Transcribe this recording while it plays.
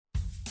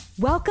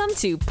Welcome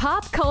to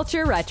Pop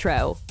Culture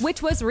Retro,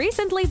 which was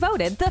recently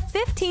voted the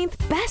 15th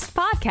best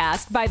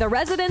podcast by the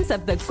residents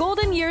of the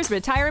Golden Years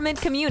Retirement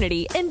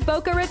Community in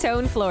Boca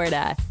Raton,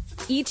 Florida.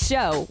 Each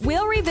show,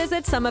 we'll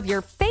revisit some of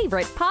your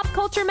favorite pop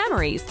culture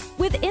memories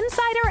with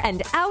insider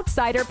and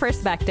outsider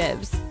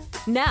perspectives.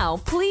 Now,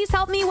 please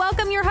help me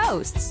welcome your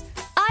hosts,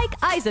 Ike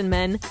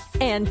Eisenman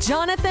and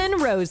Jonathan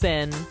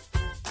Rosen.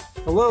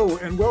 Hello,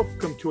 and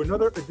welcome to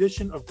another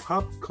edition of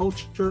Pop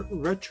Culture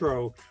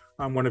Retro.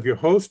 I'm one of your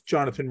hosts,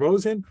 Jonathan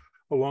Rosen,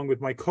 along with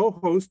my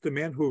co-host, the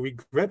man who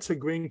regrets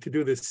agreeing to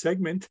do this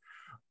segment,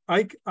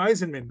 Ike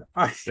Eisenman.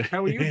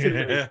 How are you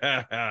today?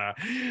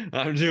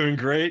 I'm doing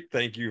great.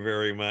 Thank you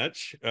very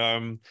much.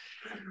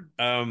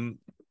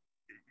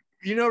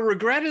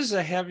 Regret is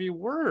a heavy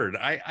word.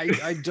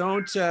 I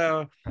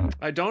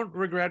don't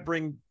regret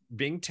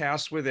being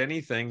tasked with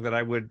anything that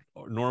I would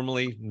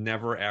normally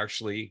never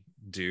actually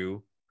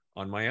do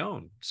on my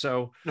own.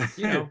 So,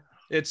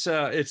 it's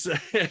So,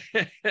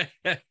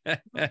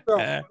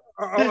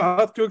 I'll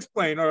have to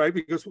explain, all right,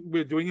 because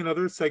we're doing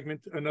another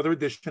segment, another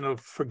edition of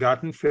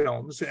Forgotten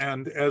Films.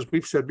 And as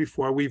we've said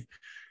before,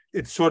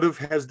 it sort of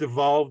has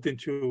devolved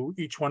into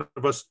each one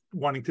of us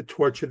wanting to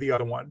torture the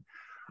other one.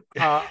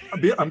 I'm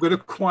going to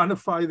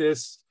quantify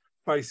this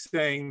by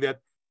saying that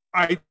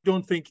I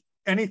don't think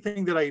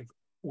anything that I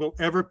will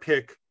ever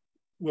pick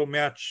will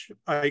match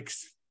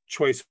Ike's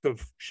choice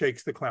of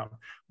Shakes the Clown,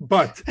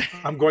 but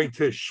I'm going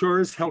to sure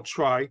as hell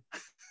try.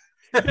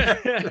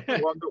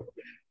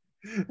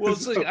 Well,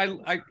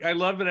 I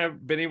love that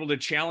I've been able to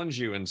challenge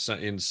you in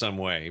some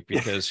way,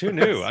 because who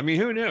knew? I mean,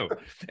 who knew?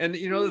 And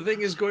the thing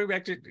is, going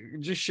back to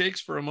just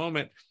Shakes for a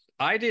moment,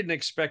 I didn't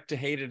expect to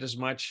hate it as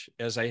much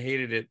as I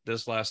hated it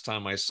this last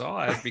time I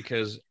saw it,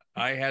 because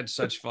I had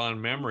such fond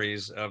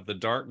memories of the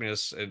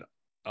darkness and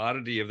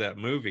oddity of that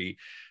movie.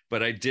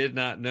 But I did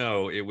not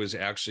know it was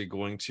actually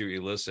going to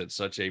elicit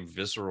such a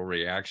visceral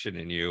reaction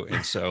in you.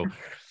 And so,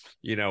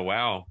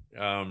 wow.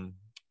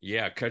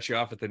 Yeah, cut you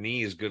off at the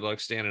knees. Good luck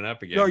standing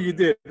up again. No, you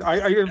did.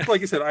 I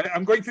like I said,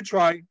 I'm going to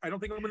try. I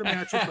don't think I'm going to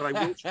match it, but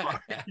I will try.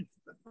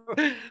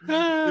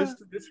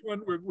 This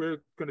one we're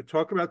going to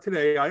talk about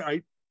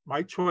today.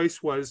 My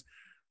choice was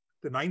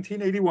the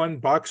 1981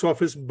 box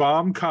office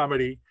bomb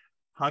comedy,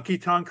 Honky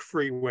Tonk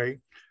Freeway.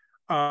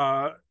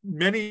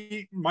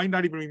 Many might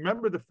not even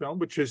remember the film,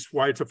 which is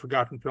why it's a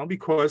forgotten film,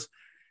 because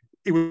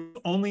it was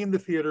only in the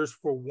theaters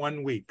for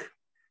 1 week.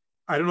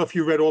 I don't know if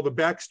you read all the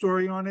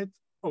backstory on it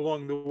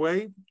along the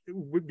way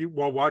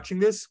while watching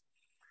this.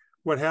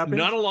 What happened?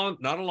 Not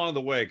along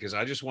the way, because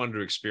I just wanted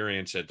to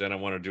experience it. Then I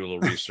wanted to do a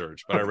little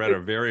research, but I read a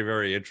very,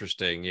 very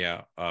interesting.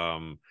 Yeah,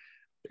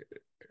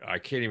 I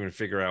can't even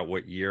figure out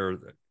what year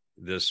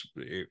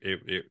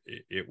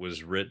it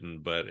was written,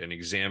 but an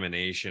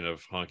examination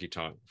of Honky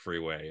Tonk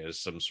Freeway as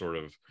some sort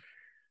of,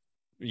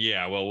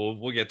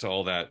 we'll get to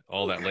all that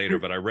later.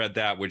 But I read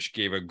that, which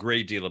gave a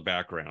great deal of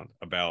background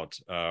about.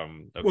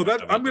 I'm going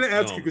to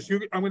ask you, because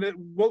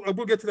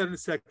we'll get to that in a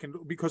second,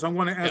 because I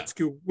want to ask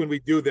you when we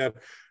do that,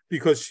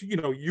 because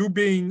you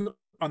being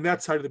on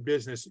that side of the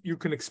business, you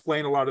can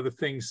explain a lot of the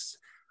things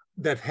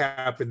that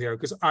happened there,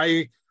 because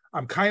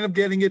I'm kind of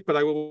getting it, but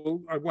I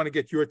want to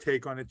get your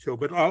take on it too.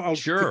 But I'll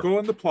sure. To go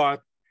on the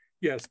plot.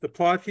 Yes, the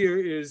plot here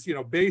is,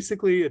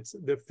 basically it's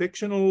the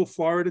fictional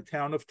Florida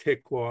town of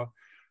Ticklaw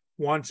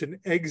wants an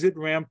exit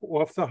ramp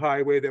off the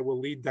highway that will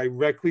lead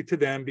directly to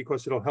them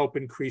because it'll help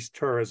increase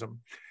tourism.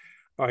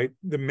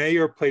 The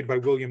mayor, played by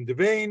William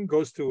Devane,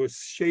 goes through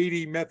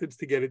shady methods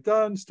to get it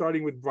done,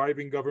 starting with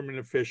bribing government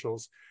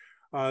officials.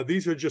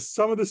 These are just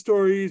some of the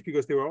stories,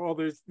 because there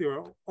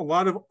were a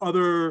lot of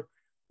other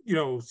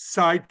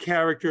side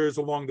characters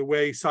along the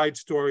way, side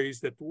stories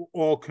that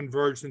all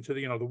converged into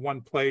the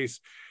one place.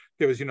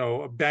 There was,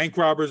 bank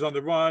robbers on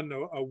the run,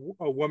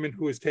 a woman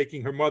who is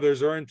taking her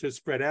mother's urn to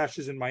spread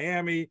ashes in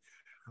Miami,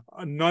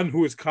 a nun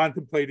who is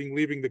contemplating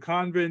leaving the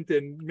convent,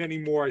 and many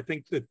more. I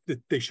think that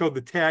they showed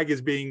the tag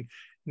as being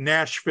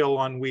Nashville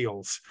on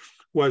wheels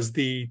was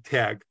the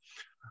tag.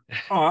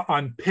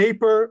 On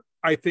paper,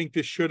 I think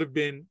this should have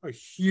been a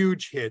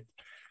huge hit,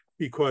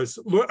 because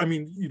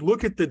you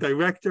look at the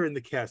director and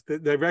the cast. The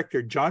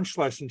director, John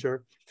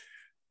Schlesinger,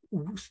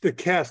 the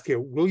cast here: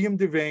 William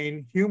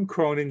Devane, Hume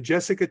Cronin,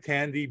 Jessica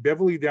Tandy,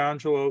 Beverly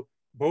D'Angelo,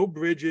 Beau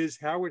Bridges,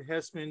 Howard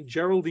Hessman,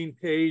 Geraldine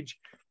Page,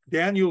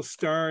 Daniel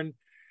Stern,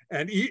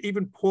 and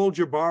even Paul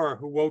Jabara,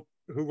 who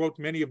wrote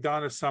many of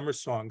Donna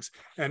Summer's songs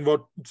and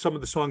wrote some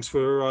of the songs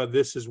for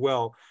this as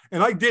well.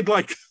 And I did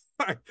like.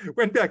 I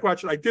went back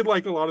watching. I did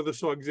like a lot of the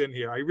songs in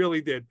here. I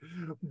really did,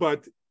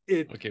 but.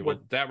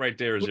 That right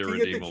there is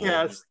irredeemable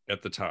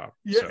at the top.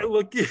 Yeah, so.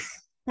 looking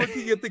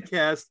at the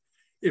cast,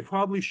 it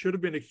probably should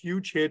have been a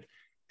huge hit,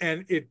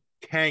 and it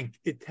tanked.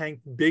 It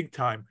tanked big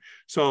time.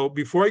 So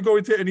before I go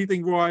into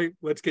anything, Roy,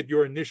 let's get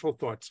your initial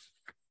thoughts.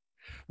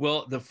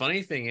 Well, the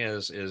funny thing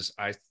is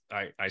I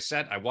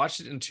watched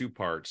it in two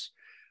parts.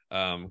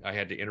 I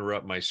had to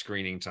interrupt my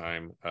screening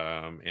time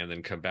and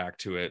then come back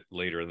to it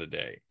later in the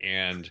day.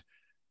 And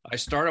I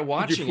started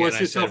watching it. Did you force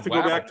yourself to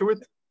go back to it?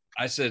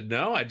 I said,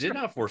 no, I did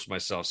not force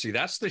myself. See,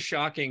 that's the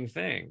shocking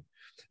thing.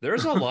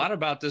 There's a lot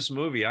about this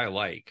movie I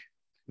like.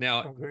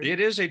 Now, Okay. it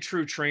is a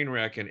true train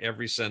wreck in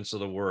every sense of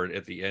the word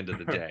at the end of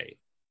the day.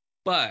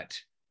 But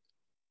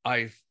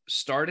I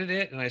started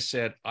it and I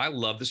said, I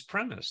love this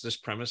premise. This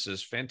premise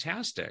is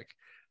fantastic.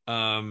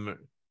 Um,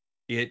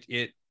 it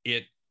it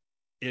it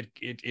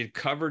it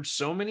covered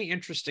so many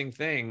interesting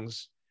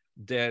things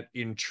that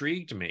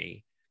intrigued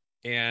me,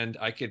 and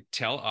I could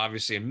tell,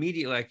 obviously,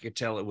 immediately I could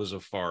tell it was a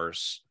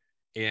farce,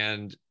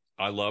 and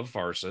I love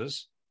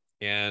farces,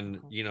 and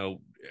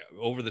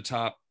over the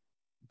top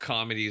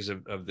comedies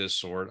of this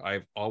sort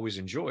I've always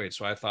enjoyed.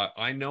 So I thought,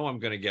 I know I'm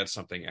going to get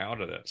something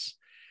out of this.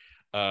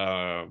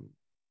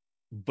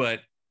 But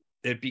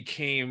it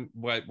became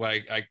what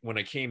I when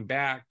I came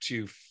back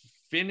to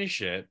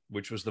finish it,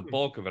 which was the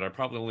bulk of it. I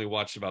probably only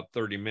watched about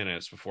 30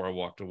 minutes before I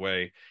walked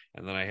away,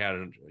 and then I had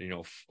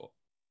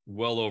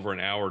well over an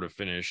hour to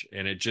finish,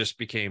 and it just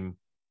became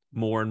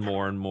more and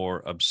more and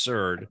more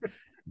absurd,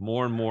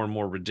 more and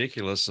more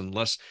ridiculous, and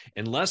less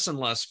and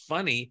less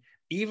funny.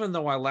 Even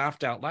though I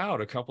laughed out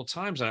loud a couple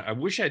times, I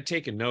wish I'd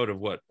taken note of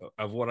what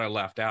I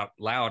laughed out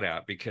loud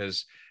at,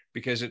 because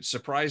it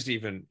surprised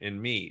even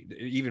me.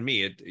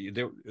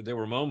 There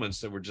were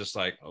moments that were just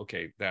like,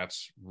 okay,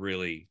 that's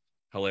really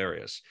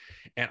hilarious.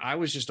 And I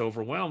was just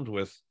overwhelmed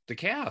with the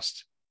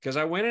cast, because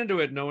I went into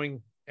it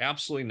knowing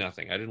absolutely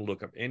nothing. I didn't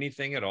look up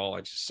anything at all.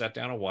 I just sat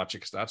down and watched it,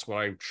 because that's what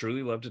I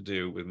truly love to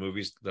do with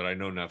movies that I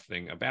know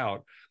nothing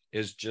about,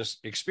 is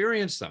just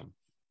experience them.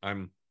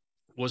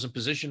 Wasn't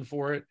positioned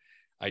for it.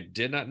 I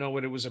did not know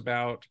what it was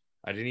about.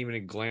 I didn't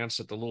even glance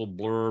at the little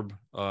blurb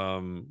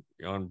on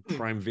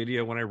Prime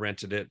Video when I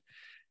rented it,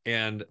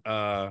 and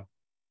I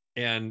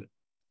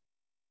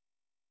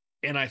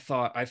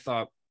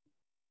thought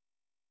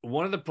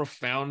one of the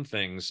profound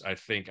things I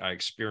think I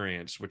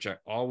experienced, which I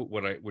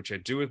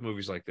do with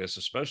movies like this,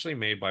 especially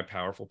made by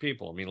powerful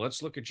people. I mean,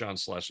 let's look at John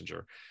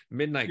Schlesinger,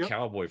 Midnight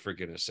Cowboy, for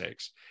goodness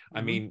sakes.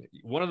 I mean,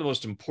 one of the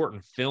most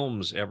important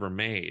films ever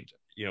made,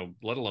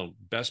 let alone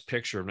Best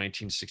Picture of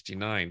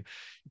 1969,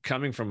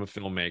 coming from a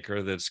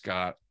filmmaker that's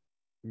got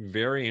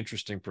very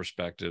interesting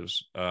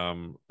perspectives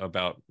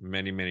about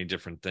many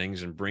different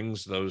things, and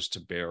brings those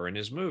to bear in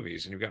his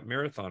movies. And you've got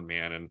Marathon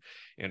Man,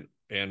 and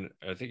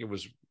I think this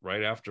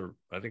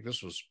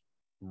was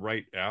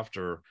right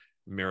after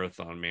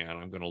Marathon Man.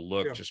 I'm going to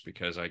look just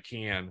because I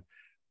can.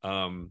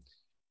 No,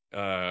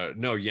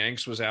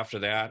 Yanks was after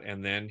that,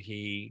 and then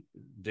he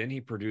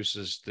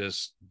produces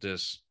this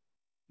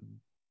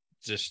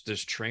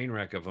train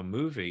wreck of a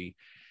movie,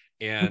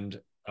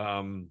 and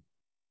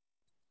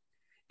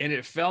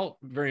it felt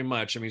very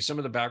much, I mean, some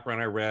of the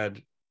background I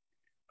read,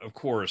 of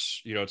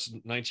course, it's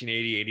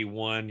 1980,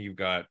 81. You've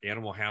got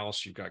Animal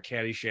House, you've got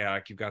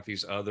Caddyshack, you've got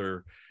these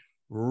other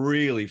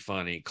really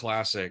funny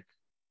classic,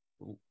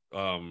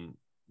 what do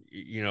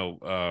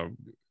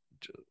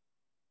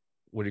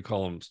you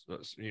call them?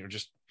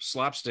 Just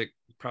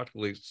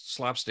practically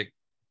slapstick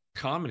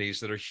comedies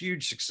that are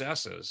huge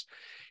successes.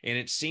 And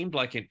it seemed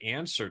like an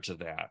answer to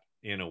that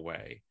in a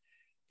way.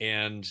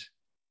 And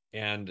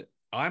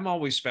I'm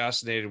always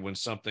fascinated when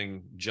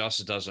something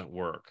just doesn't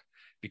work,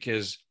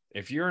 because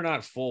if you're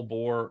not full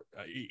bore,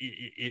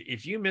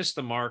 if you miss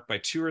the mark by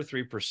 2 or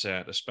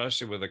 3%,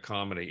 especially with a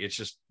comedy, it's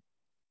just,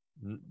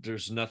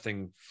 there's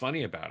nothing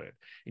funny about it.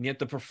 And yet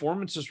the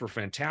performances were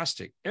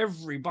fantastic.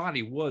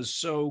 Everybody was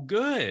so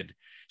good.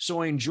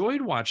 So I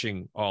enjoyed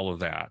watching all of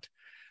that,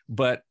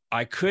 but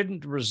I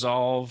couldn't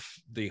resolve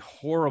the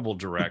horrible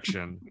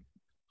direction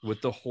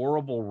with the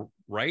horrible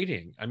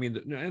writing. I mean,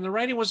 and the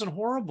writing wasn't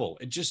horrible.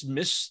 It just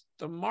missed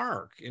the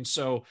mark. And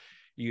so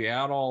you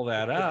add all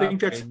that up. I think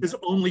that's his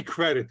only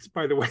credit,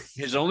 by the way.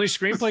 His only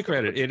screenplay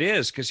credit. It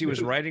is, because he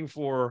was writing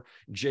for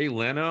Jay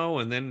Leno,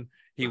 and then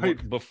he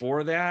went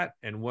before that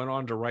and went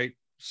on to write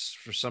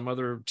for some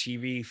other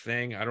TV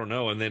thing. I don't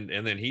know. And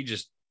then he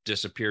just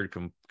disappeared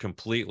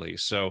completely.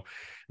 So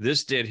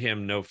this did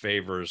him no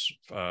favors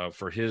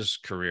for his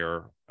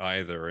career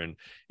either. And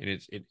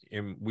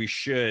we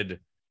should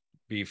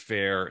be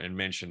fair and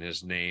mention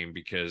his name,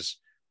 because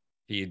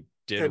he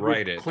did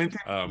write it. Clinton,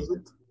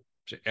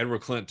 Edward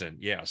Clinton,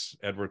 yes,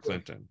 Edward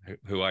Clinton,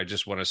 who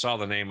when I saw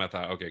the name, I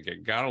thought, okay,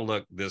 gotta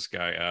look this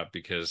guy up,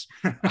 because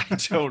I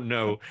don't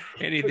know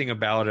anything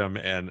about him.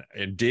 And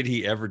did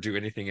he ever do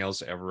anything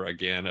else ever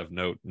again of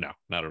note? No,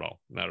 not at all.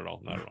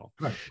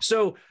 Right.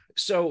 So,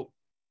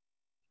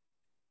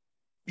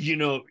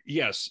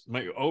 yes,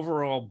 my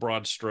overall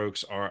broad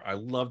strokes are, I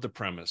love the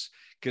premise,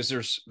 because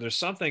there's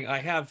something I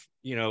have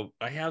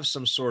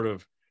some sort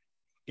of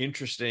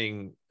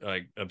interesting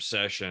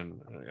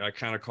obsession. I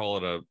kind of call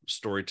it a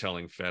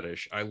storytelling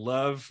fetish. I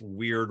love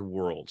weird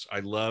worlds. I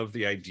love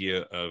the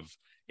idea of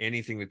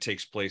anything that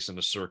takes place in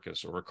a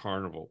circus or a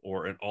carnival,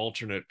 or an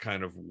alternate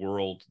kind of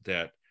world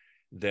that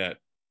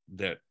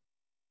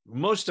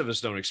most of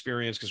us don't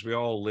experience, because we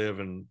all live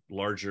in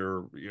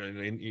larger,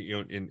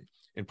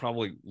 in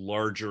probably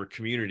larger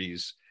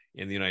communities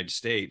in the United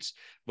States.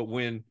 But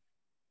when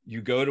you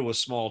go to a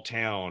small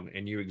town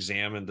and you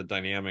examine the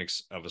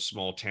dynamics of a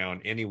small town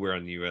anywhere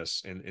in the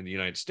US and in the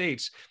United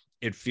States,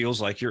 it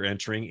feels like you're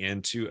entering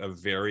into a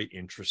very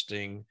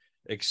interesting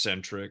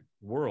eccentric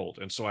world.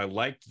 And so I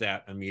liked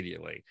that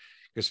immediately,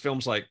 because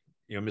films like,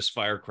 you know, Miss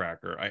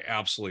Firecracker, I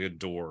absolutely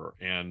adore.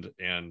 And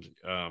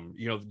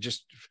you know,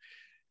 just,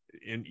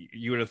 and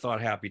you would have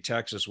thought Happy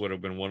Texas would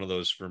have been one of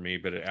those for me,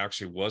 but it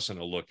actually wasn't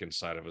a look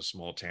inside of a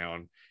small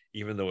town,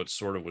 even though it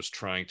sort of was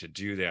trying to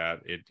do that.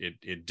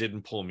 It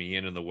didn't pull me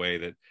in the way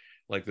that,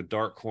 like, the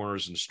dark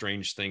corners and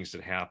strange things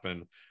that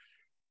happen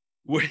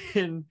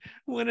when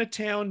a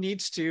town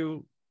needs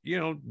to, you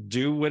know,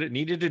 do what it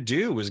needed to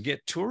do, was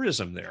get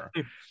tourism there,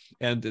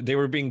 and they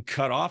were being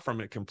cut off from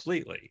it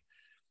completely.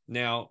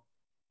 Now,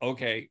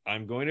 okay,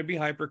 I'm going to be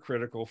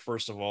hypercritical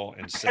first of all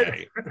and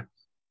say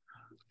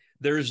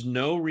there's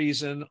no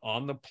reason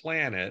on the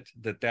planet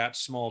that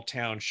small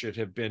town should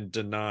have been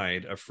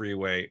denied a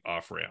freeway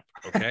off-ramp,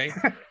 okay?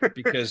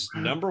 Because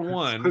number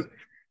one,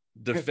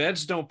 the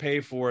feds don't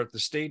pay for it. The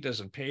state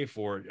doesn't pay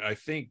for it. I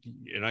think,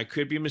 and I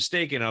could be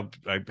mistaken,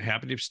 I'm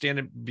happy to stand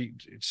and be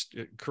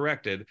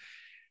corrected.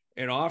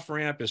 An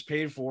off-ramp is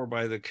paid for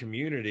by the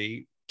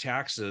community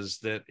taxes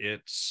that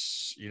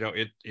it's, you know,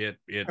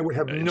 I would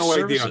have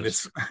no idea on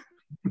this.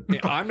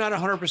 I'm not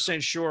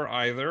 100% sure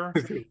either,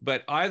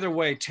 but either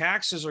way,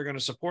 taxes are going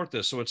to support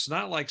this. So it's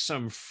not like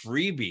some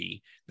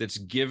freebie that's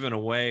given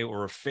away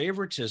or a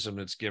favoritism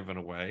that's given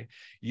away.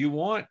 You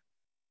want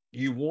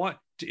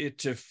it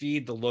to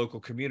feed the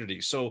local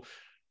community. So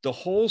the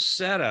whole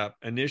setup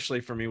initially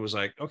for me was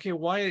like, okay,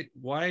 why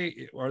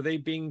are they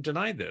being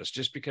denied this?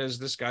 Just because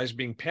this guy's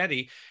being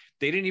petty?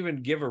 They didn't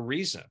even give a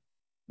reason.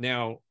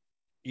 Now,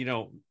 you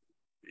know,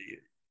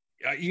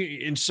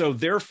 and so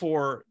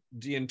therefore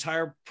the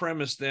entire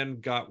premise then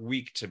got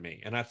weak to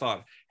me. And I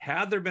thought,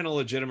 had there been a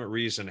legitimate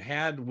reason,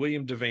 had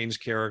William Devane's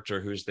character,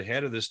 who's the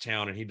head of this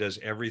town and he does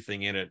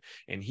everything in it,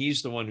 and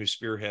he's the one who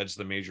spearheads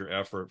the major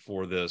effort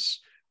for this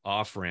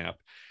off-ramp,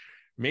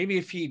 maybe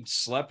if he'd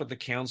slept with the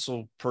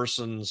council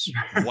person's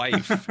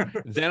wife,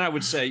 then I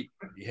would say,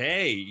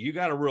 hey, you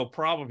got a real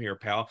problem here,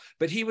 pal.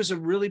 But he was a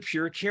really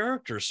pure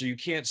character, so you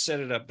can't set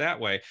it up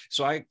that way.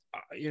 So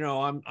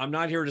I'm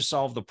not here to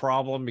solve the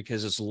problem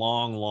because it's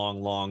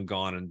long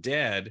gone and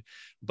dead.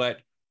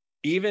 But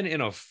even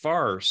in a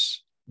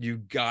farce, you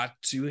got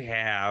to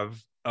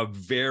have a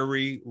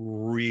very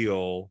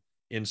real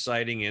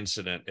inciting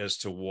incident as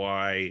to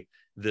why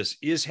this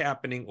is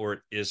happening or it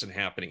isn't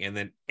happening. And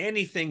then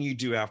anything you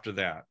do after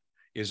that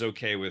is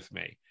okay with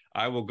me.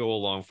 I will go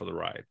along for the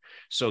ride.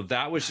 So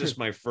that was just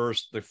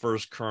the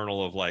first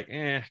kernel of like,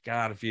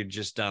 God, if you'd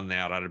just done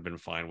that, I'd have been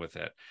fine with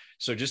it.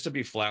 So just to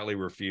be flatly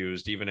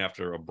refused, even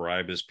after a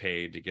bribe is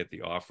paid to get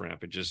the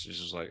off-ramp, it's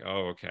just like,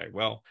 oh, okay,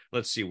 well,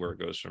 let's see where it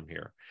goes from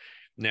here.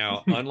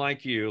 Now,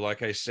 unlike you,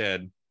 like I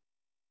said,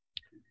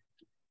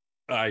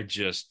 I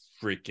just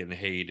freaking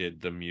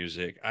hated the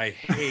music. I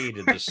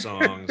hated the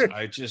songs.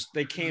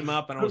 They came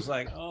up and I was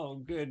like, oh,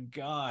 good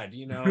God.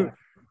 You know,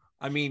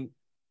 I mean,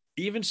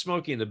 even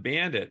Smokey and the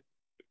Bandit,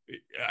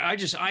 I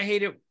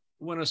hate it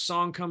when a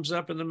song comes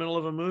up in the middle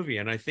of a movie.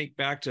 And I think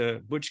back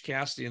to Butch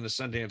Cassidy and the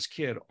Sundance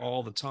Kid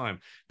all the time.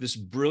 This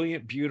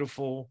brilliant,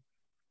 beautiful,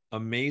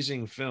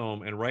 amazing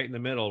film. And right in the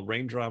middle,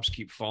 Raindrops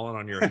Keep Falling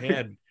on Your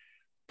Head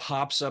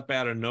pops up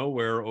out of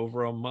nowhere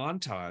over a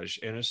montage.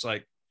 And it's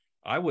like,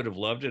 I would have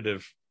loved it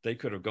if they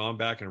could have gone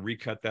back and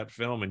recut that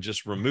film and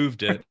just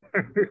removed it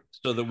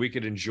so that we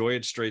could enjoy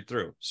it straight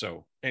through.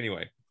 So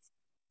anyway.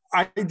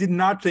 I did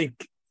not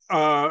think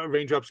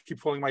Raindrops Keep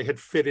Falling on My Head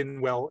fit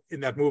in well in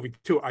that movie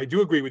too. I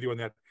do agree with you on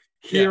that.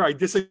 Here, yeah. I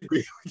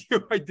disagree with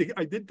you. I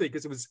did think,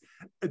 because it was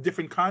a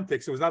different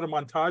context. It was not a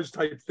montage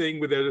type thing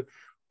with a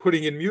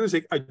putting in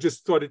music. I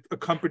just thought it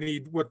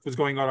accompanied what was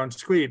going on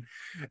screen.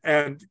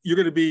 And you're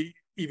going to be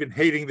even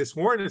hating this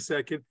more in a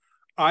second.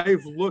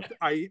 I've looked,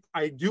 I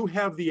do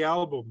have the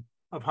album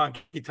of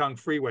Honky Tonk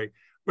Freeway,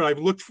 but I've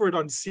looked for it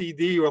on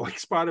CD or like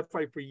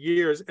Spotify for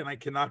years and I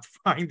cannot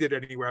find it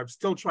anywhere. I'm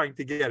still trying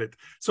to get it.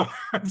 So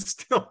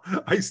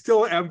I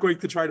still am going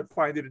to try to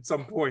find it at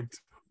some point.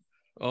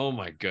 Oh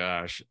my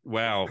gosh.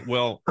 Wow.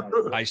 Well,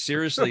 I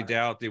seriously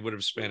doubt they would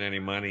have spent any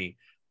money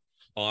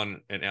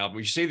on an album.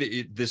 You say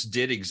that this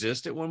did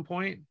exist at one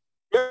point?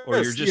 Yes,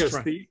 or you're just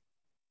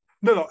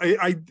No,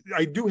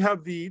 I do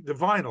have the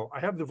vinyl. I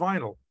have the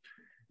vinyl.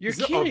 You're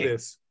kidding. Of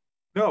this.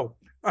 No.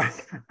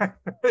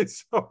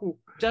 So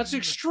that's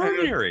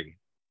extraordinary.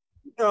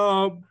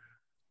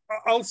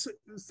 I'll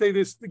say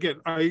this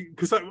again.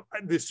 Because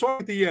the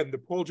song at the end, the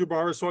Paul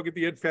Jabara song at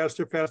the end,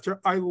 Faster,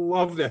 Faster, I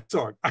love that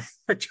song. I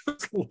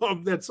just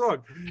love that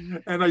song.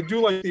 And I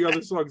do like the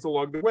other songs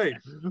along the way,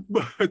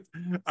 but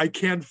I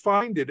can't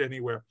find it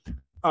anywhere.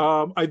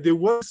 There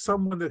was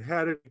someone that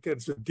had it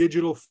against a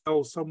digital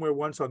file somewhere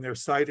once on their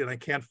site, and I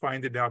can't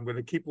find it now. I'm going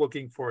to keep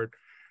looking for it.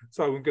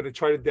 So I'm going to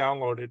try to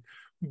download it.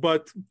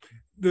 But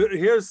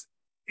here's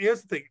the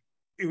thing.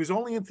 It was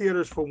only in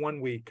theaters for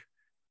 1 week.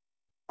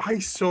 I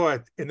saw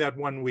it in that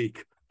 1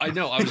 week. I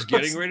know. I was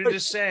getting ready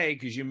to say,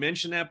 because you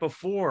mentioned that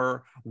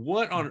before,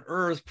 what on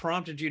earth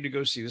prompted you to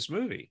go see this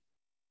movie?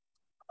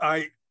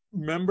 I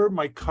remember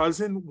my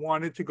cousin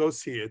wanted to go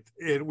see it.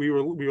 And we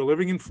were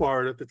living in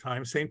Florida at the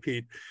time, St.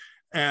 Pete.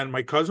 And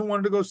my cousin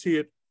wanted to go see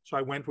it. So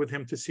I went with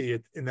him to see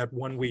it in that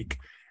 1 week.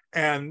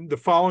 And the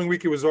following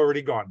week, it was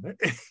already gone.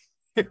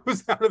 It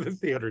was out of the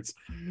theaters.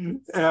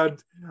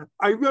 And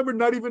I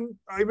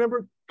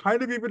remember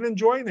kind of even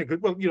enjoying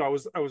it. Well,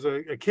 I was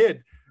a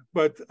kid,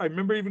 but I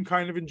remember even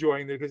kind of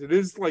enjoying it because it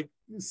is like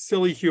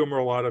silly humor,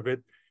 a lot of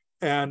it.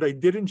 And I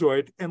did enjoy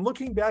it. And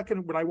looking back,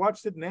 and when I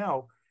watched it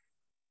now,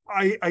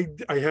 I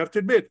have to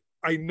admit,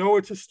 I know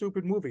it's a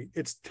stupid movie.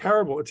 It's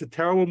terrible. It's a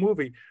terrible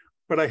movie.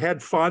 But I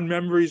had fond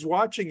memories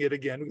watching it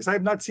again because I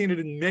have not seen it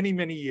in many,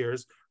 many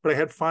years. But I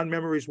had fond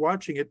memories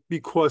watching it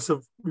because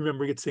of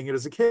remembering it, seeing it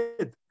as a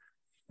kid.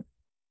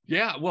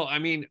 Yeah, well, I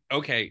mean,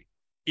 okay,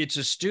 it's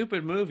a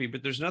stupid movie,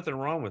 but there's nothing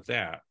wrong with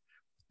that.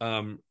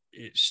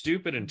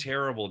 Stupid and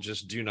terrible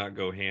just do not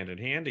go hand in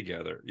hand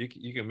together.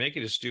 You can make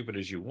it as stupid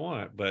as you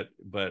want, but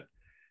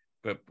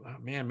oh,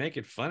 man, make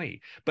it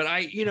funny. But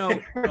I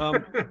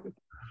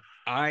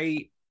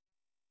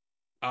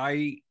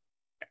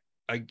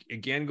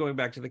again, going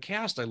back to the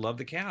cast, I love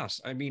the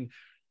cast. I mean,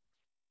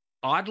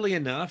 oddly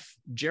enough,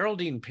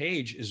 Geraldine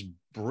Page is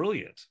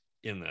brilliant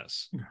in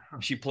this.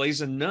 She plays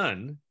a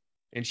nun,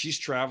 and she's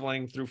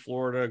traveling through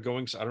Florida,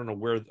 going, I don't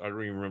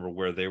even remember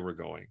where they were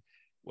going,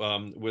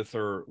 with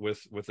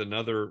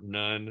another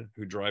nun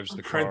who drives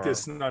the car.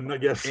 Apprentice nun, I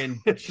guess.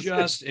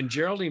 And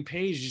Geraldine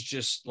Page is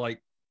just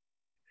like,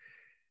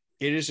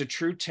 it is a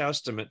true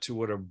testament to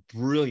what a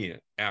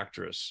brilliant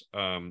actress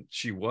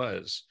she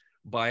was,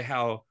 by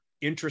how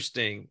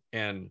interesting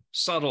and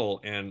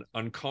subtle and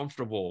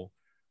uncomfortable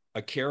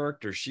a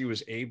character she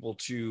was able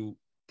to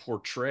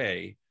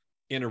portray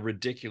in a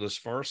ridiculous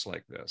farce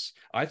like this.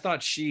 I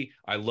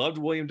loved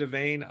William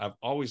Devane. I've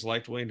always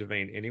liked William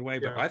Devane anyway,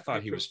 but I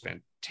thought he was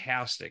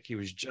fantastic. He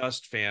was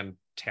just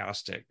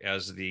fantastic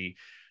as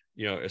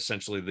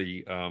essentially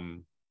the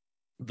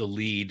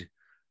lead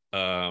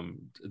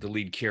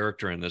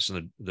character in this,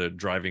 and the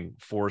driving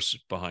force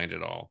behind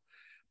it all.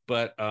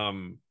 But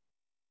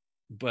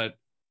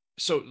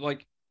so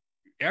like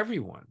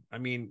everyone, I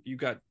mean, you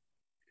got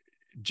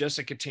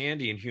Jessica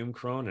Tandy and Hume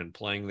Cronin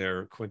playing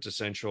their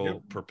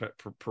quintessential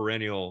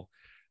perennial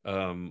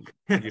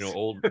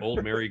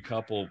old married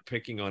couple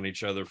picking on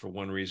each other for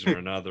one reason or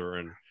another,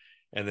 and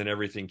then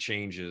everything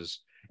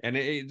changes. And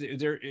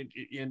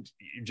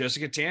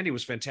Jessica Tandy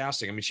was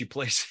fantastic. I mean, she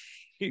plays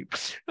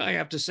I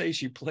have to say,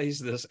 she plays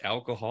this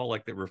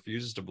alcoholic that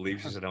refuses to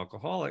believe she's an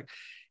alcoholic.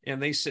 And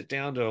they sit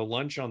down to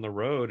lunch on the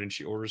road, and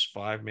she orders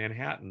 5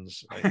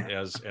 Manhattans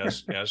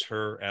as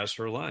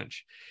her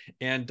lunch.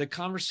 And the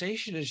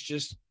conversation is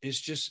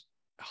just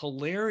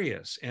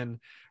hilarious. And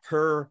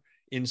her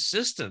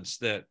insistence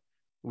that,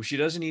 well, she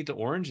doesn't eat the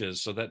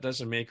oranges, so that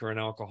doesn't make her an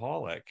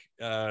alcoholic.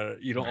 All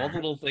the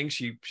little things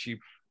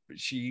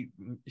she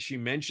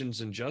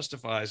mentions and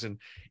justifies, and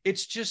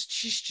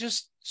she's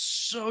just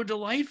so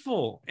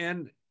delightful.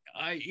 And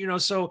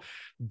so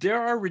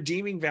there are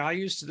redeeming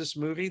values to this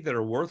movie that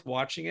are worth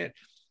watching it.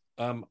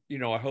 I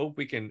hope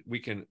we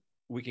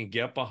can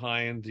get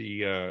behind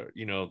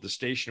the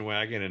station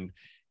wagon and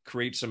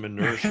create some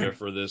inertia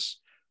for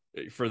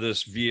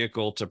this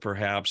vehicle to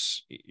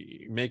perhaps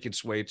make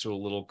its way to a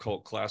little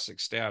cult classic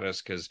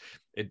status, because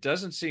it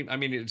doesn't seem, I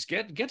mean, it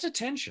gets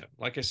attention.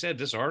 Like I said,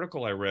 this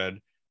article I read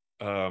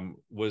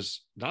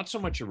was not so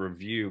much a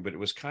review, but it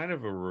was kind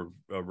of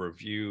a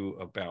review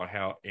about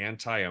how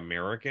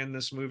anti-American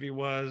this movie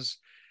was,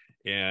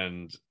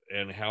 and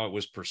how it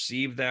was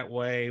perceived that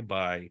way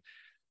by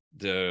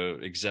the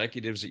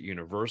executives at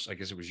Universal. I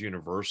guess it was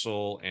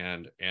Universal,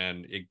 and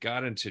it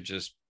got into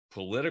just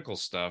political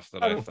stuff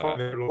that I thought,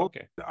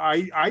 okay.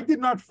 I did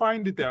not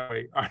find it that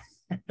way. I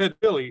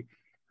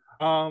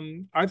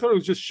thought it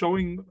was just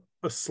showing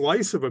a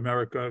slice of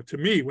America to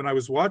me when I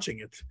was watching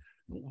it.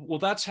 Well,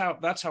 that's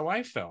how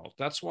I felt.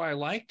 That's why I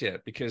liked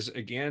it, because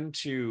again,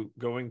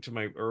 going to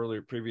my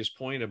previous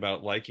point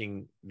about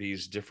liking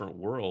these different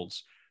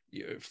worlds,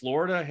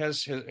 Florida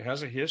has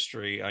a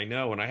history, I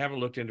know, and I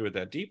haven't looked into it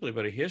that deeply,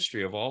 but a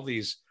history of all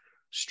these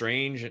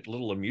strange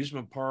little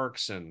amusement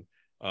parks and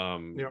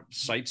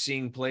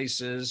sightseeing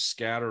places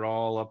scattered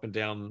all up and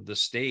down the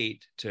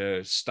state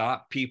to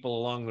stop people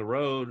along the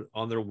road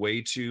on their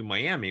way to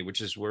Miami,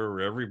 which is where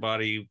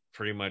everybody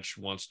pretty much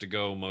wants to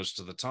go most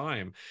of the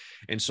time.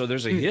 And so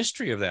there's a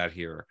history of that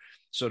here.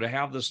 So to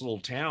have this little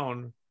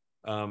town,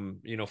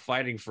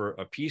 fighting for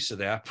a piece of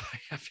that by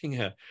having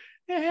a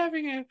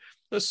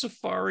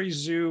safari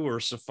zoo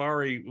or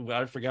safari,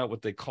 I forgot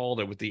what they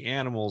called it, with the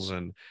animals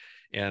and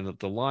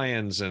the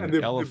lions and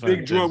the elephant. The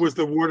big draw was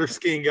the water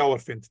skiing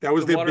elephant. That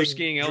was the water big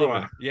skiing draw.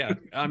 elephant. Yeah.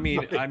 I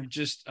mean,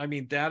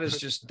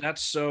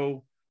 that's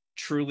so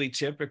truly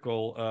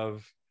typical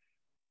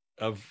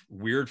of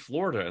weird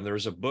Florida. And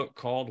there's a book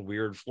called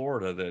Weird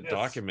Florida that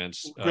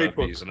documents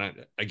these. And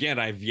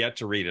I've yet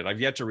to read it.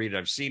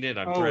 I've seen it.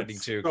 I'm threatening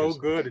to. So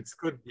good. It's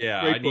good.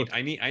 Yeah.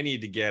 I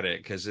need to get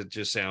it, because it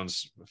just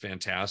sounds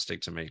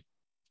fantastic to me.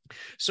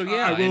 So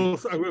yeah. I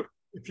will.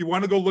 If you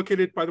want to go look at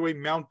it, by the way,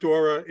 Mount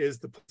Dora is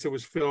the place it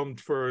was filmed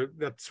for.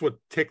 That's what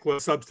Tickler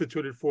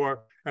substituted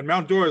for. And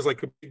Mount Dora is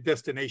like a big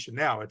destination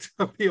now. It's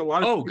a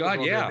lot of Oh people God,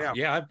 go there yeah, now.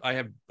 yeah.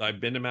 I've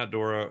been to Mount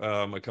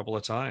Dora a couple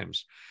of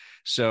times.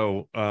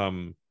 So,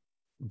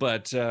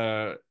 but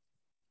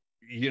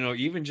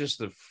even just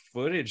the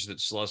footage that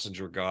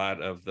Schlesinger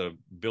got of the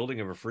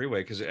building of a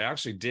freeway, because it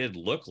actually did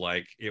look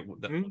like it.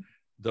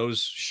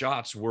 Those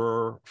shots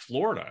were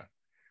Florida.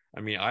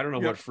 I mean, I don't know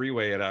what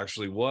freeway it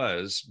actually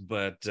was,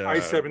 but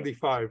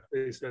I-75,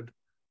 they said.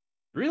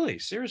 Really?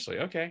 Seriously?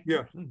 Okay.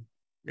 Yeah.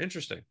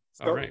 Interesting.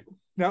 So, all right.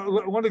 Now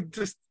I want to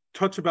just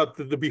touch about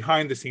the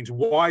behind the scenes,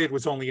 why it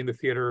was only in the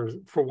theater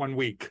for 1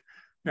 week.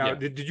 Now,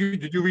 did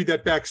you read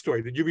that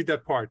backstory? Did you read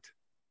that part?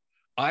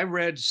 I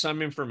read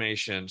some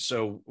information.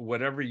 So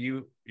whatever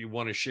you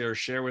want to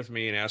share with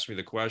me and ask me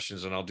the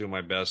questions, and I'll do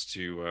my best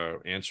to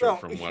answer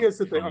from what, here's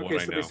the thing. from Okay,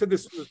 what I so know. they said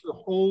this was the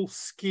whole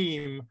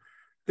scheme.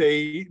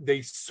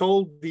 They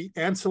sold the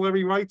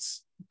ancillary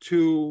rights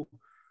to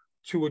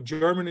a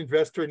German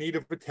investor in need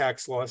of a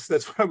tax loss.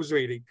 That's what I was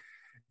reading,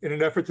 in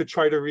an effort to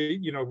try to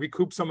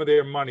recoup some of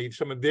their money,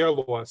 some of their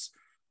loss.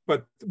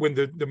 But when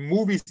the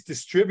movie's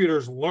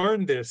distributors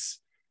learned this,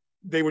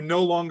 they were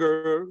no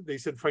longer, they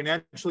said,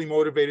 financially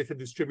motivated to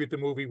distribute the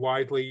movie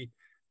widely,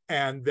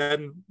 and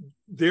then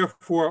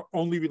therefore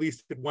only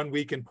released it 1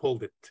 week and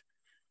pulled it.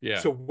 Yeah.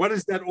 So what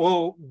does that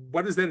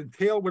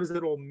entail? What does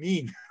that all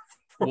mean?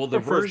 Well, the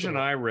version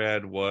I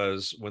read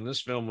was when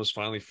this film was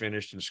finally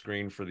finished and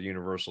screened for the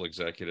Universal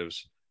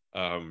executives,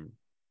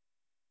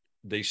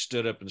 they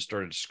stood up and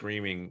started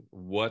screaming,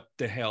 "What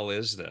the hell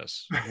is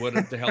this?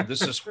 What the hell?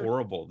 This is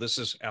horrible. This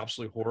is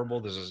absolutely horrible.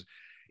 This is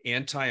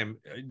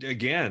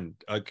again,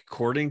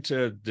 according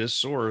to this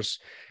source,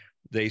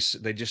 they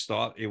just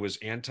thought it was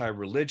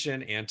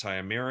anti-religion,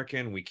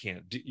 anti-American. We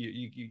can't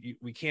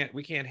we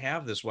can't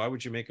have this. Why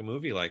would you make a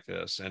movie like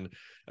this?" And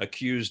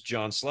accused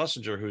John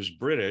Schlesinger, who's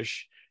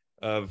British,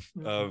 of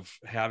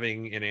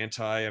having an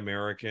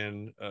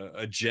anti-American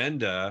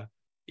agenda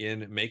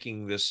in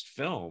making this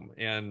film.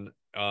 And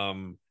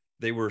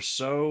they were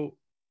so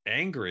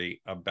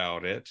angry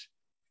about it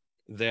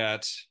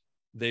that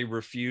they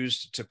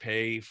refused to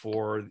pay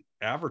for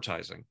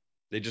advertising.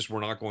 They just were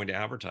not going to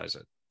advertise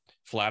it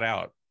flat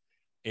out.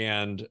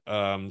 And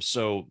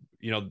so,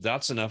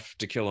 that's enough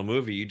to kill a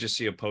movie. You just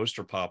see a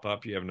poster pop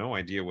up. You have no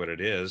idea what it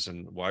is.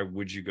 And why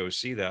would you go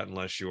see that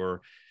unless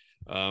you're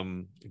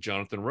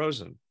Jonathan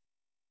Rosen?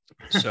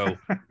 So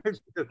I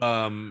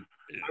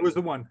was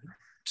the one.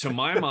 To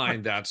my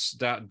mind, that's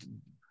that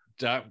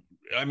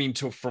I mean,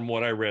 from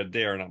what I read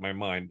there, not my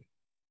mind,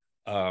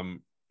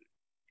 and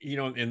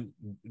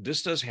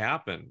this does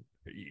happen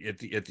at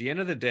the end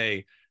of the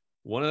day.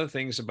 One of the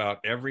things about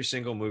every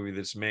single movie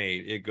that's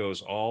made, it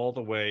goes all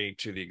the way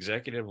to the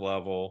executive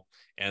level,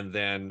 and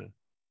then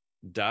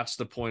that's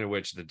the point at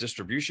which the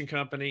distribution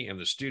company and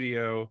the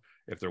studio,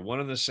 if they're one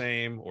and the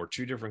same or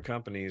two different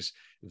companies,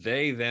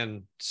 they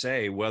then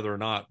say whether or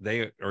not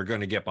they are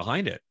going to get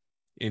behind it.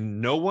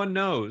 And no one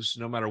knows,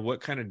 no matter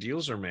what kind of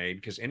deals are made,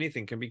 because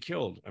anything can be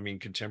killed. I mean,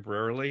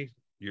 contemporarily,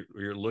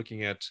 you're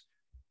looking at,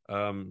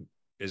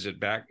 is it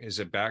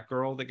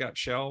Batgirl that got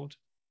shelved?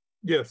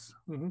 Yes.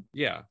 Mm-hmm.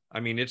 Yeah.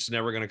 I mean, it's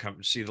never going to come.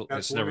 It's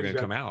never going to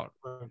come out.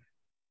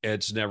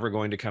 It's never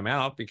going to come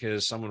out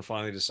because someone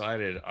finally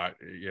decided,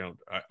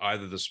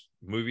 either this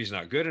movie's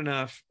not good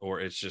enough,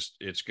 or it's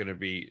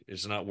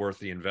not worth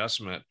the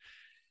investment,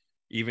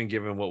 even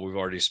given what we've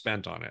already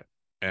spent on it.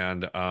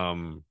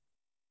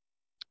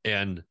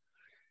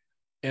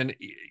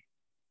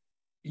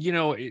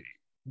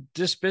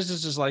 This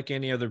business is like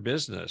any other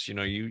business.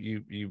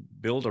 You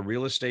build a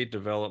real estate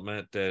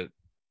development that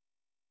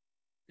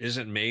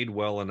isn't made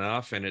well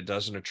enough, and it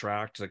doesn't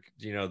attract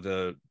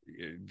the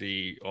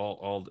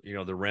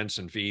rents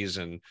and fees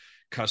and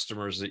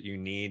customers that you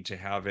need to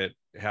have it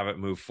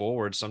move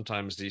forward.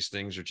 Sometimes these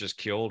things are just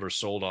killed or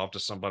sold off to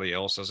somebody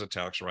else as a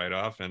tax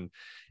write-off, and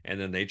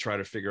then they try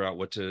to figure out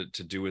what to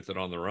do with it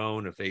on their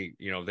own if they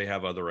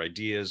have other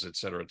ideas, et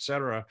cetera, et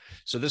cetera.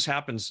 So this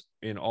happens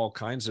in all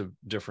kinds of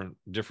different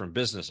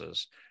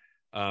businesses.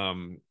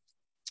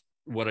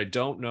 What I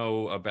don't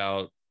know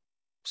about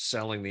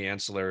selling the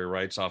ancillary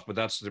rights off, but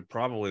that's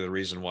probably the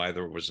reason why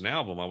there was an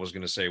album. I was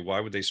going to say, why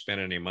would they spend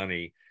any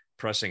money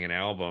pressing an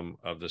album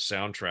of the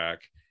soundtrack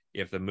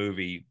if the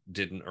movie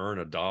didn't earn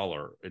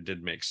 $1? It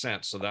didn't make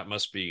sense. So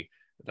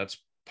that's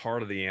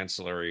part of the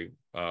ancillary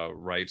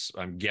rights,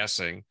 I'm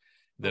guessing,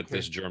 that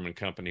this German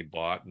company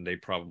bought, and they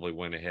probably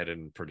went ahead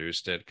and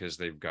produced it because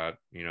they've got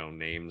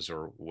names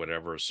or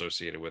whatever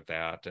associated with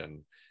that,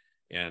 and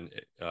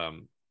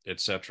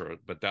etc.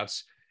 But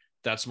that's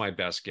my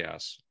best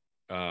guess.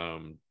 I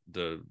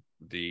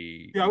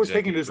was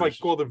thinking there's like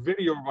all the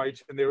video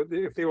rights, and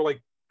if they were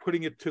like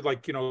putting it to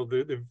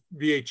the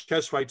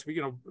VHS rights,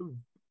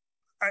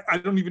 I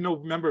don't even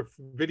remember if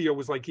video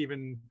was like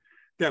even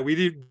that. We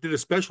did a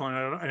special, and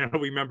I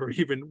don't remember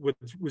even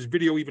was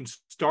video even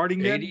starting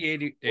then?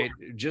 80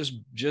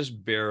 just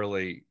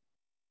barely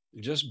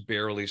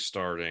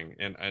starting,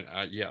 and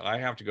I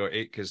have to go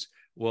 8 because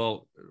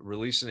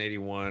released in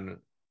 81.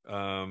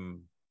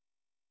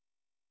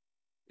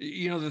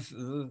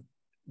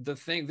 the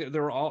thing that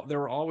there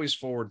were always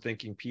forward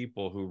thinking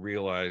people who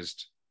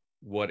realized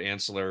what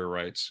ancillary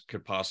rights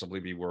could possibly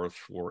be worth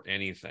for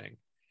anything.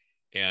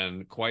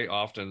 And quite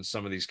often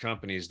some of these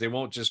companies, they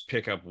won't just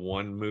pick up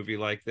one movie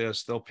like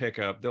this.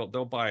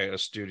 They'll buy a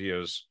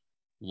studio's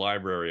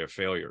library of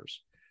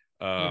failures,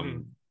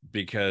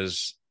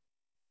 because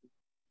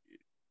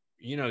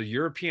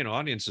European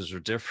audiences are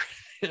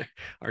different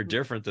are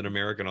different than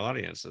American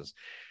audiences.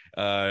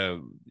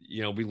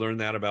 We learned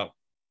that about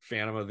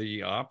Phantom of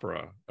the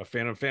Opera,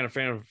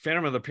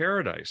 Phantom of the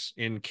Paradise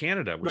in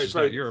Canada, which is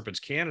not Europe, it's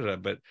Canada.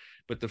 But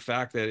the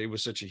fact that it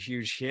was such a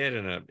huge hit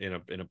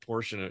in a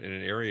portion in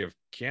an area of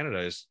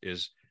Canada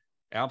is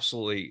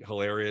absolutely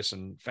hilarious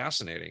and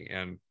fascinating.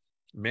 And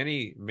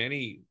many,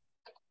 I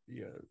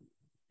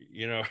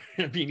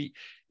mean,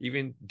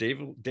 even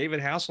David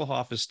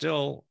Hasselhoff is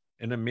still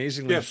an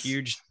amazingly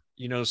huge,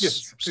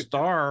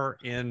 star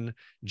in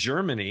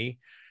Germany.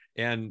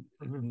 And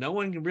no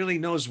one really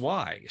knows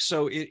why.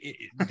 So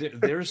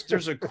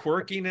there's a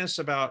quirkiness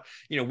about,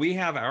 we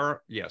have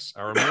our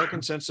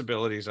American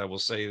sensibilities. I will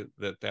say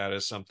that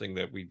is something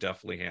that we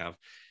definitely have,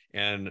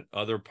 and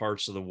other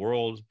parts of the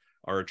world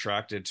are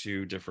attracted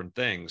to different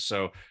things.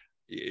 So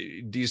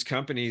these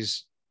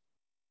companies,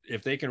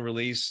 if they can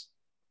release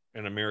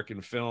an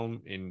American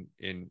film in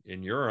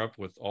Europe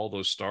with all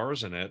those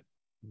stars in it,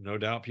 no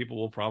doubt people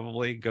will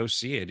probably go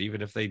see it,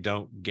 even if they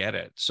don't get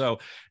it. So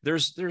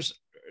there's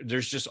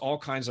just all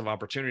kinds of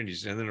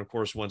opportunities. And then of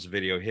course, once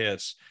video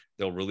hits,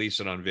 they'll release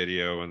it on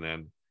video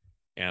and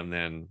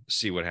then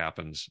see what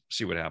happens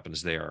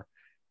there.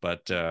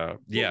 But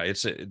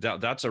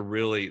that's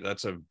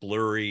a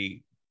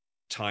blurry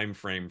time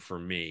frame for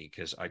me,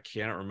 because I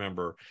cannot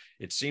remember.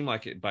 It seemed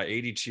like by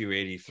 82,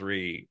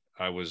 83,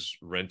 I was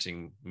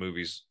renting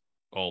movies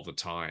all the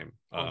time.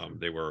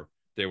 They were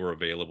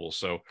available.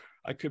 So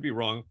I could be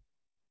wrong,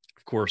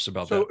 of course,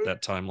 about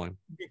that timeline.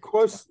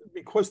 Because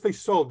they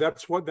sold,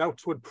 that's what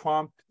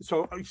prompted.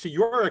 So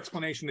your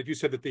explanation that you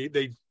said that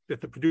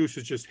that the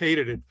producers just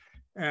hated it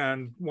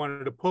and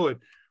wanted to pull it.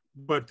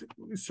 But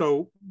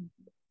so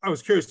I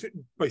was curious,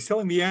 by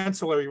selling the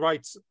ancillary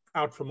rights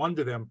out from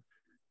under them,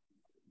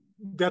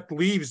 that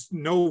leaves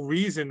no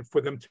reason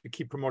for them to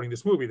keep promoting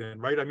this movie then,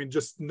 right? I mean,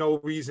 just no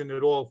reason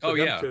at all for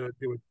them to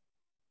do it.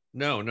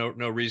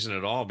 No reason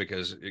at all,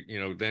 because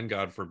then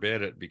God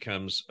forbid it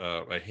becomes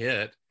a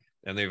hit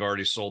and they've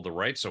already sold the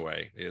rights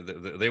away.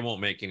 They won't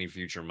make any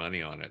future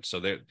money on it. So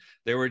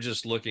they were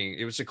just looking.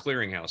 It was a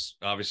clearinghouse.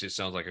 Obviously, it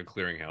sounds like a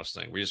clearinghouse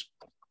thing.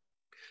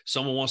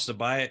 Someone wants to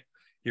buy it.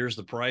 Here's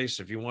the price.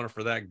 If you want it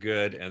for that,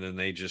 good. And then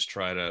they just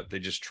try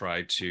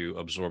to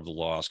absorb the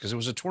loss, because it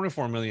was a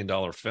 $24 million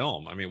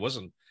film. I mean, it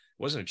wasn't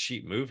a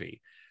cheap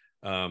movie.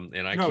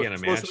 And I can't imagine.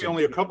 Supposed to be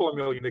only a couple of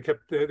million.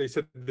 They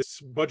said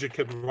this budget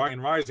kept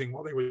rising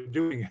while they were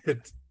doing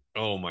it.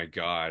 Oh my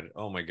God.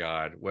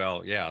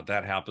 Well, yeah,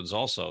 that happens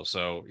also.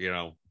 So,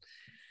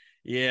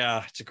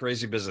 it's a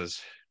crazy business.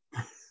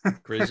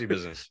 Crazy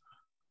business.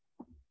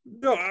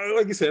 No,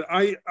 like I said,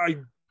 I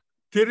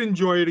did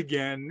enjoy it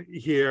again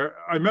here.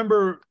 I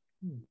remember,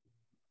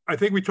 I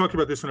think we talked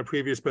about this in a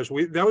previous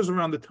special. That was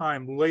around the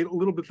time, a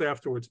little bit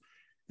afterwards,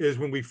 is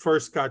when we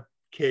first got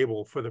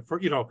cable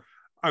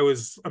I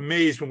was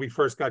amazed when we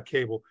first got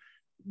cable.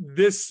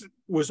 This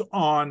was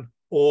on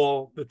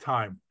all the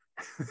time.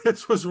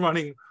 This was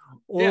running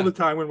all the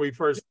time when I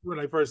first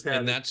had it.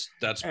 And that's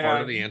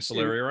part of the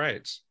ancillary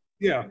rights.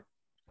 Yeah.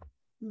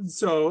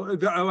 So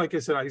like I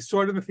said, I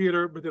saw it in the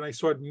theater, but then I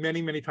saw it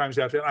many, many times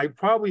after. I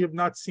probably have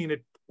not seen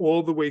it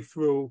all the way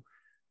through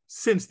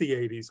since the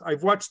 80s.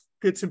 I've watched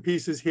bits and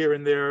pieces here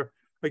and there.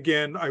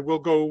 Again, I will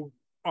go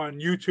on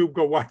YouTube,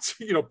 go watch,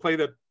 play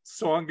that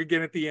song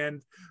again at the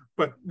end.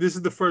 But this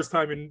is the first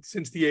time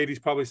since the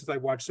 80s, probably since I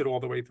watched it all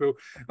the way through.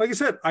 Like I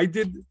said, I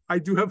do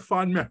have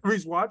fond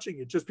memories watching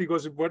it, just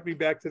because it brought me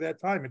back to that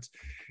time.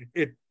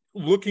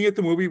 Looking at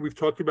the movie, we've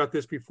talked about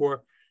this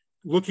before.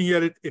 Looking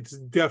at it, it's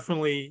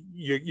definitely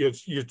you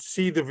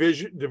see the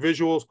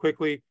visuals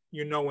quickly.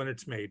 When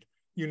it's made.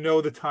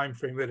 The time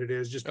frame that it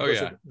is, just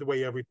because of the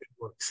way everything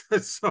works.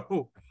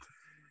 So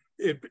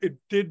it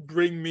did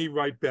bring me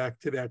right back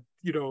to that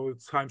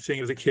time seeing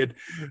it as a kid.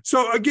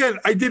 So again,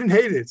 I didn't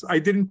hate it. I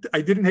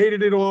didn't hate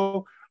it at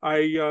all.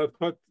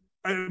 But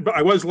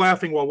I was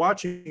laughing while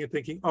watching it,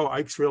 thinking, "Oh,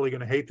 Ike's really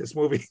going to hate this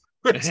movie."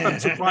 I'm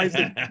surprised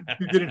that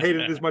you didn't hate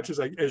it as much as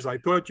I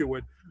thought you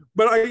would.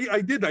 But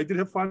I did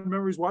have fond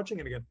memories watching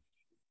it again.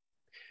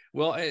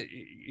 Well,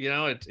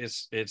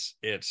 it's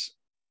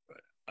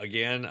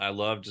again, I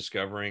love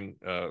discovering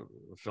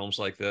films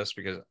like this,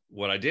 because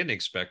what I didn't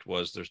expect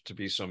was there's to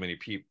be so many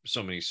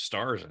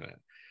stars in it.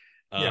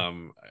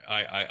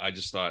 I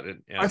just thought it.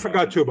 I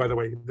forgot too, by the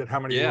way, that how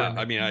many. Yeah,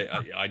 I mean,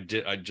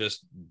 I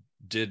just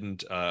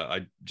didn't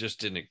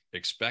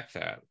expect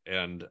that,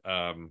 and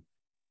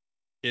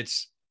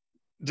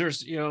there's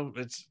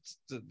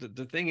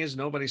the thing is,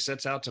 nobody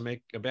sets out to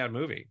make a bad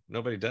movie.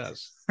 Nobody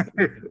does.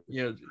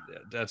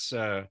 That's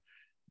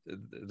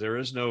there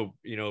is no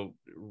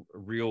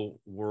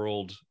real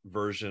world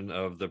version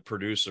of the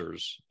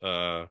producers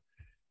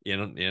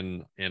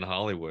in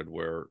Hollywood,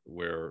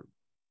 where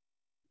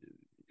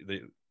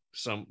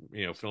some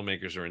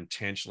filmmakers are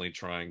intentionally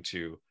trying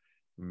to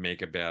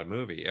make a bad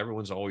movie.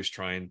 Everyone's always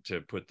trying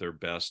to put their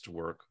best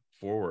work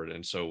forward,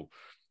 and so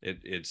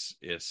it's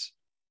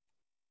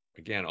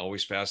again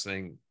always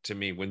fascinating to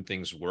me when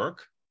things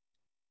work,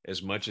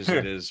 as much as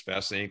it is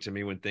fascinating to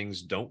me when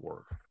things don't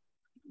work.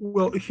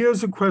 Well,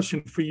 here's a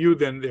question for you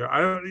then. There,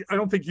 I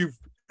don't think you've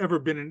ever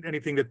been in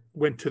anything that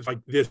went to like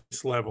this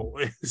level.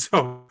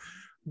 So,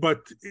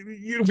 but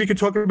we could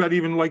talk about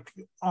even like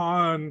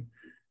on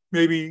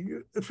maybe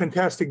a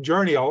Fantastic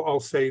Journey. I'll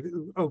say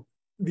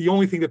the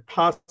only thing that's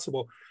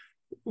possible.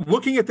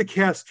 Looking at the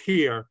cast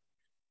here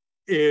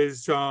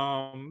is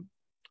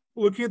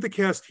looking at the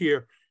cast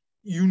here.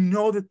 You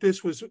know that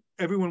this was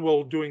everyone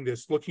while doing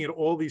this, looking at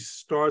all these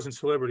stars and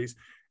celebrities.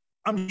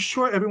 I'm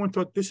sure everyone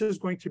thought this is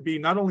going to be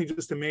not only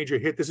just a major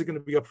hit, this is going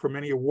to be up for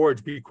many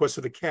awards because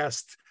of the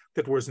cast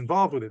that was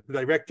involved with it, the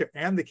director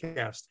and the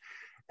cast.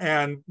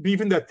 And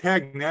even that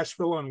tag,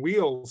 Nashville on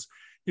Wheels,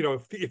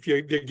 if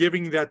they're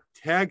giving that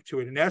tag to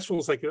it, and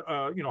Nashville's like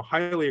a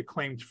highly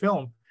acclaimed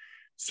film.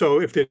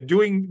 So if they're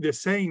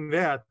saying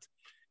that,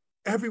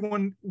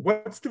 everyone,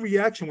 what's the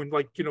reaction when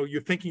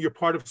you're thinking you're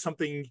part of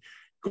something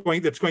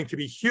that's going to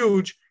be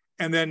huge,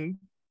 and then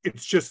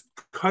it's just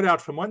cut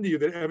out from under you,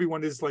 that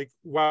everyone is like,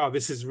 wow,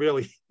 this is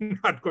really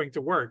not going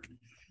to work.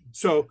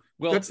 So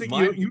that's the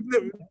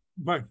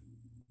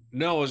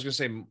no, I was gonna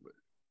say,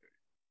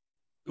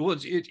 well,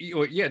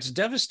 it's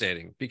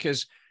devastating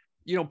because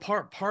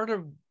part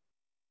of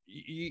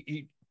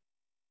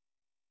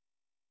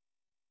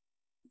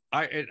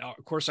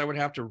of course I would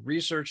have to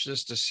research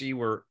this to see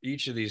where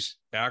each of these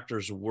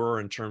actors were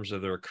in terms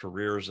of their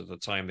careers at the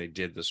time they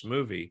did this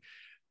movie,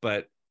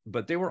 but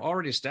they were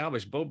already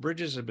established. Beau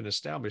Bridges had been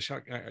established.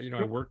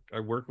 I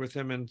worked with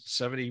him in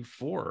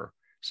 74,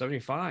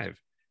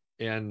 75,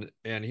 and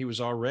he was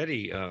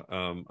already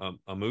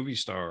a movie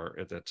star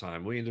at that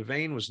time. William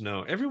Devane was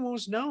known. Everyone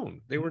was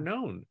known. They were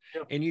known.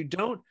 Yeah. And you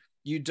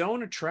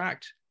don't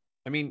attract.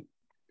 I mean,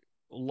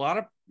 a lot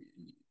of,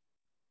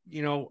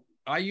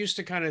 I used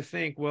to kind of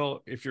think,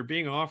 well, if you're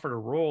being offered a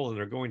role and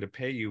they're going to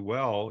pay you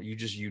well, you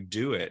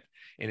do it.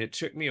 And it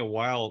took me a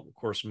while, of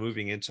course,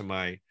 moving into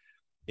my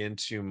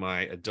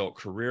adult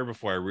career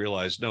before I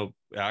realized, no,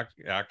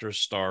 actors,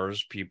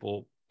 stars,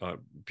 people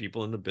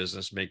in the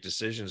business make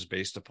decisions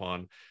based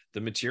upon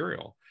the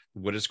material,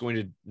 what it's going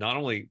to not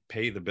only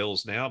pay the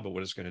bills now, but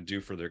what it's going to do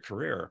for their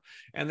career.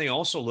 And they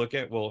also look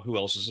at, well, who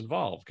else is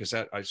involved? Because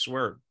I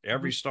swear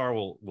every star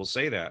will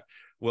say that.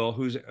 Well,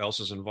 who else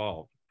is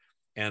involved?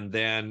 And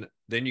then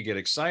you get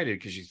excited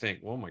because you think,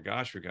 oh my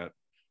gosh, we got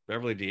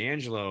Beverly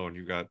D'Angelo, and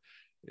you got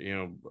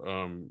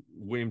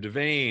William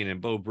Devane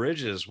and Beau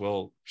Bridges.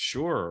 Well,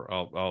 sure,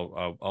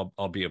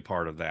 I'll be a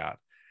part of that.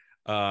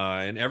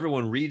 And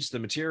everyone reads the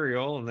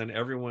material, and then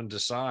everyone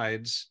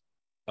decides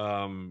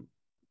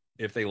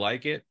if they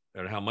like it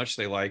and how much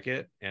they like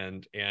it,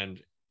 and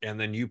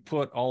then you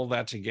put all of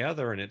that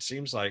together, and it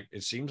seems like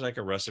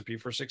a recipe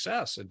for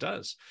success. It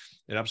does.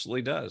 It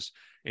absolutely does.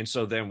 And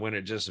so then when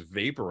it just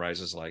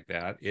vaporizes like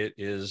that, it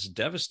is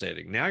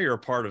devastating. Now you're a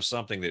part of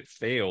something that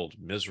failed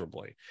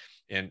miserably,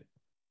 and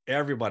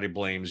everybody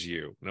blames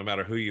you, no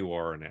matter who you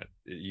are in it.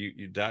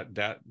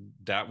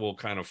 That will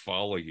kind of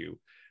follow you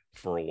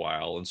for a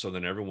while, and so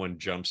then everyone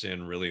jumps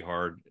in really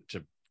hard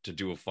to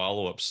do a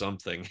follow-up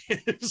something,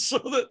 so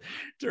that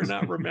they're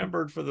not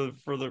remembered for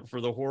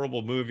the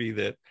horrible movie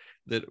that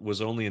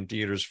was only in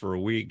theaters for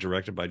a week,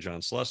 directed by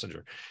John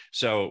Schlesinger.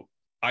 So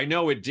I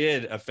know it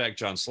did affect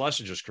John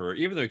Schlesinger's career,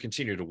 even though he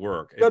continued to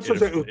work. Does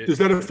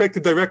that affect the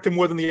director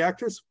more than the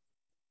actors?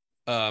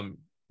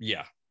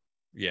 Yeah,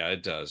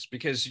 it does,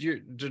 because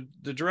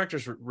the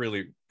director's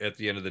really, at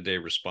the end of the day,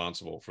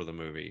 responsible for the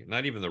movie,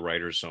 not even the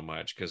writers so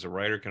much, because a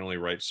writer can only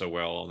write so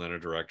well, and then a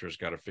director's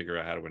got to figure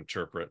out how to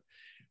interpret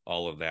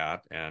all of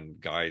that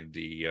and guide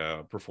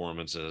the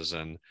performances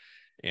and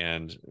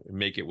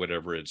make it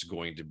whatever it's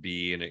going to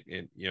be. And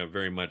it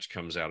very much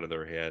comes out of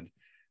their head.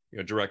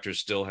 Directors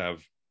still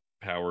have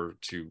power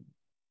to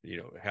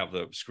have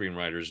the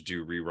screenwriters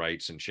do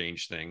rewrites and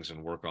change things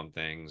and work on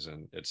things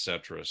and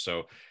etc.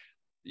 So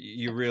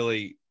you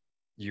really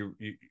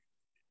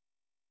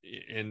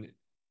and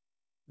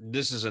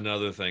this is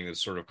another thing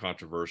that's sort of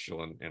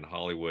controversial in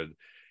Hollywood.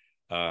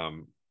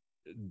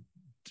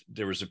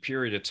 There was a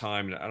period of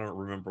time, I don't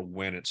remember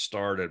when it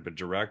started, but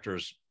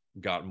directors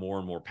got more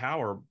and more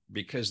power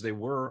because they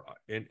were,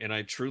 and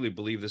I truly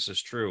believe this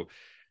is true,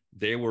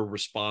 they were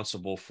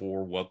responsible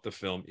for what the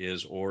film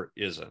is or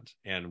isn't.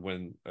 And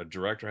when a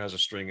director has a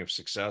string of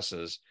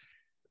successes,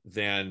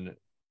 then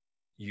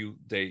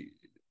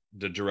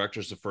the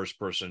director's the first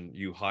person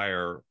you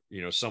hire,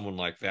 someone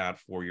like that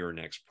for your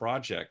next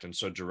project. And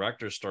so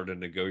directors started to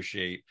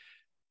negotiate,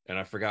 and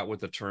I forgot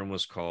what the term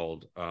was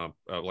called,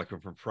 like a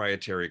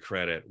proprietary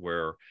credit,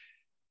 where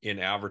in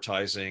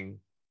advertising,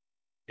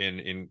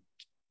 in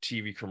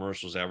TV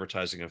commercials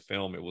advertising a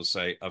film, it will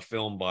say a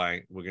film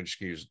by, we're going to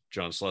excuse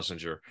John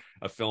Schlesinger,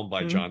 a film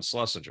by John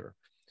Schlesinger.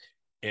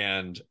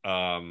 And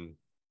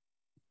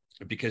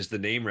because the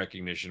name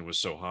recognition was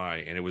so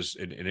high, and it was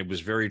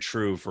very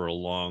true for a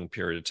long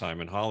period of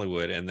time in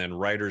Hollywood. And then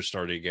writers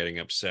started getting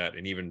upset,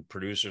 and even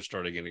producers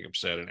started getting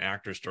upset, and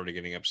actors started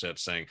getting upset,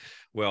 saying,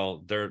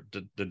 well, the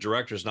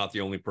director's not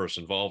the only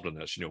person involved in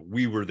this.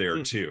 We were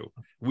there too.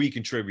 We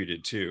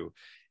contributed too.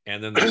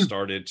 And then they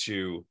started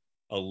to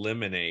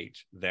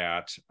eliminate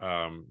that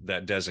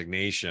that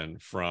designation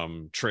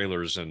from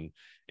trailers and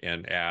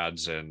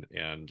ads and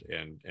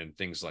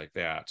things like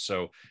that.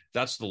 So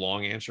that's the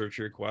long answer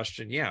to your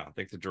question. Yeah, I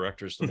think the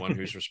director is the one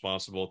who's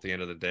responsible at the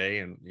end of the day,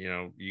 and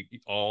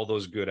all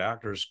those good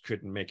actors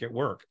couldn't make it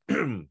work.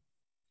 And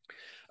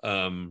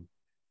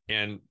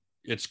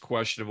it's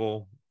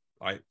questionable,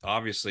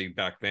 obviously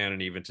back then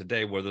and even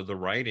today, whether the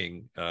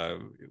writing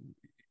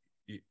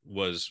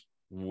was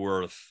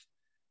worth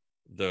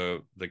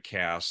the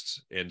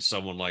cast and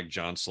someone like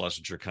John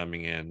Schlesinger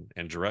coming in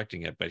and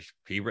directing it. But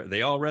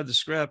they all read the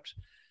script.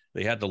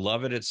 They had to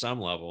love it at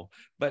some level.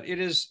 But it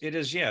is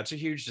yeah, it's a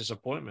huge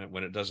disappointment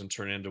when it doesn't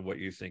turn into what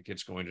you think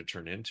it's going to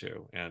turn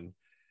into. And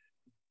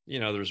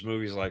there's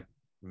movies like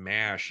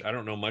MASH. I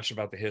don't know much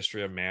about the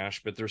history of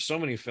MASH, but there's so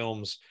many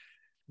films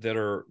that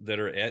are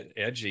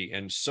edgy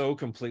and so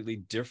completely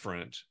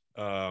different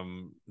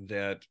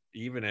that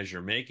even as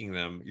you're making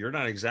them, you're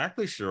not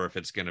exactly sure if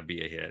it's going to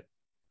be a hit.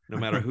 No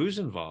matter who's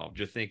involved,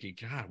 you're thinking,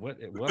 God, what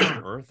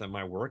on earth am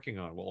I working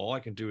on? Well, all I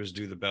can do is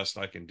do the best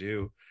I can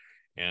do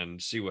and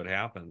see what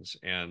happens.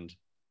 And,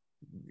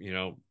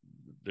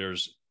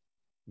 there's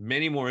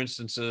many more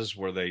instances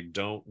where they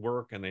don't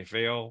work and they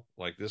fail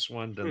like this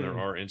one than there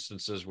are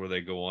instances where they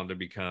go on to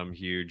become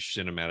huge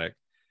cinematic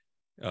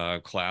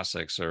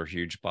classics or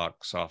huge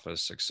box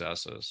office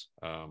successes.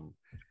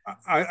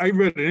 I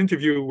read an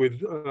interview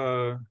with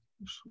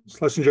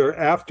Schlesinger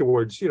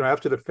afterwards,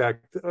 after the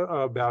fact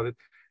about it.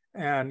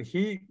 And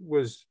he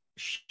was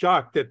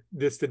shocked that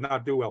this did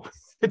not do well.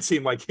 It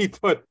seemed like he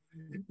thought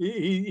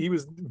he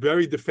was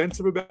very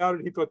defensive about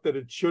it. He thought that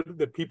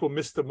that people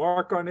missed the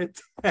mark on it.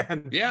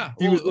 And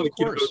he was like,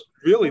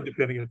 really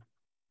defending it.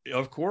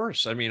 Of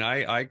course. I mean,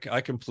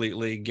 I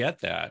completely get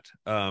that.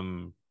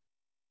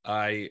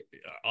 I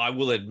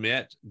will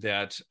admit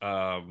that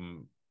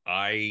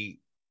I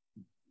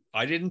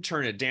didn't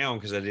turn it down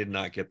because I did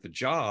not get the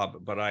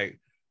job, but I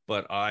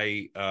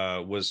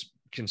was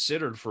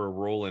considered for a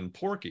role in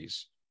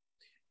Porky's,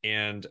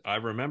 and I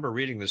remember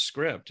reading the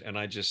script and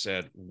I just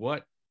said,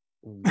 what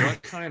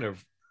kind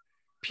of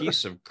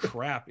piece of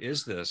crap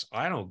is this?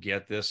 I don't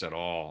get this at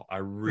all. I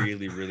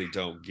really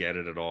don't get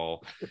it at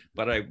all.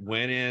 But I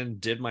went in,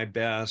 did my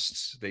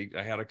best.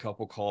 I had a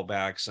couple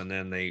callbacks, and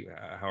then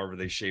however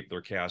they shaped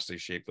their cast.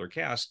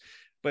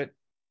 But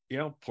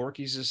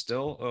Porky's is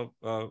still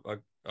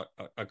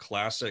a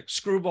classic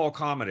screwball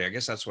comedy. I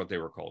guess that's what they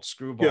were called.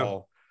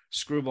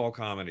 Screwball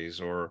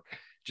comedies, or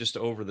just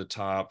over the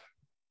top,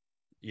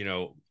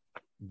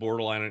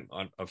 borderline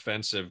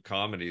offensive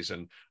comedies.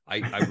 And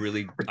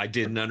I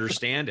didn't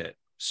understand it.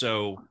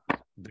 So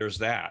there's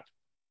that.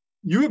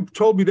 You have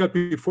told me that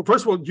before.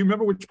 First of all, do you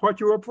remember which part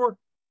you were up for?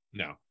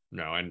 No.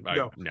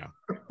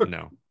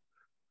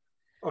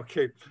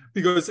 Okay,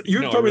 because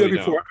you've told me that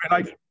before,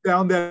 and I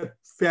found that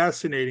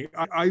fascinating.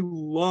 I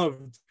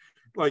loved,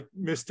 like,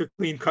 Mr.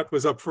 Clean Cut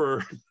was up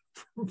for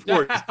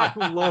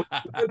I love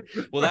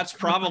it. Well, that's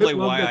probably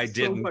why I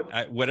didn't.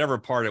 Whatever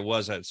part it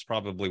was, that's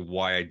probably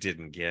why I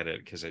didn't get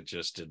it, because it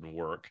just didn't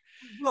work.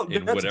 Well,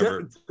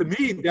 to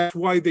me, that's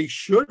why they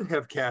should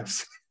have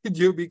cast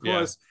you,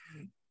 because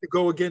to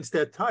go against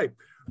that type.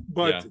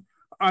 But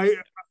I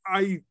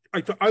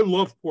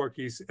love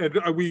Porky's, and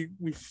we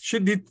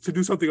should need to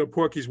do something on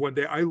Porky's one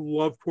day. I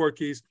love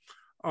Porky's.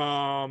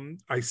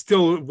 I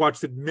still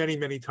watched it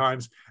many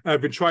times. And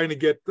I've been trying to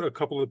get a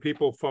couple of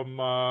people from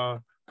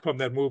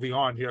that movie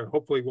on here.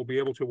 Hopefully we'll be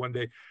able to one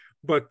day.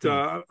 But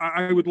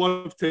I would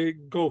love to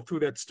go through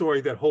that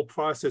story, that whole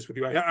process with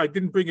you. I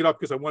didn't bring it up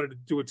because I wanted to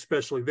do it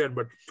specially then,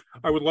 but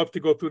I would love to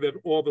go through that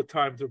all the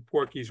time to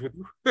Porky's with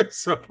you.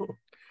 So,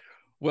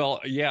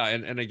 well, yeah,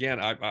 and again,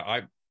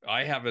 I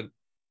haven't.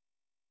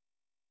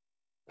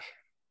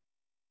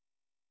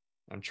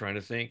 I'm trying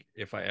to think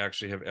if I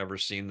actually have ever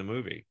seen the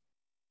movie.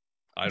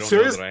 I don't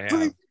know that I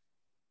have.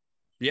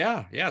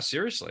 Yeah,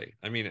 seriously.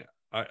 I mean,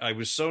 I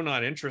was so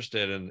not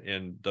interested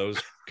in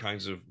those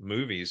kinds of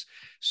movies.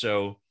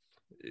 So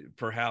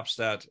perhaps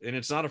that, and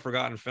it's not a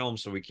forgotten film,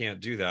 so we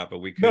can't do that, but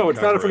we could. No,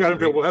 it's not a forgotten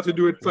film. We'll have to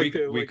do it.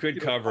 We could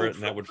cover it,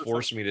 and that would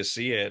force me to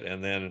see it.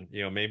 And then,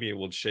 maybe it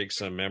will shake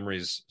some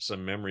memories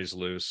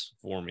loose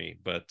for me.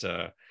 But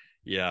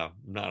yeah,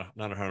 not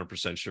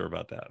 100% sure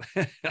about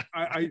that.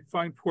 I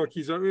find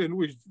Porky's, and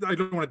I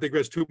don't want to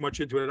digress too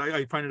much into it.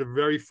 I find it a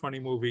very funny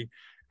movie.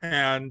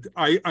 And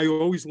I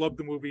always loved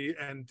the movie.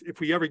 And if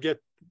we ever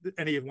get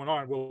any of one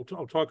on,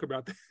 I'll talk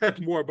about that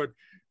more. But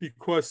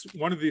because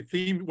one of the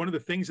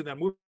things in that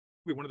movie,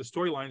 one of the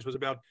storylines was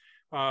about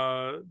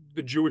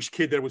the Jewish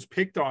kid that was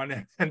picked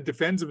on and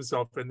defends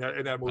himself in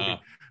that movie.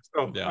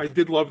 So I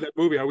did love that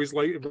movie. I always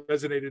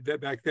resonated that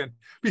back then.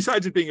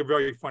 Besides it being a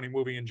very funny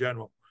movie in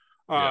general,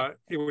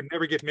 it would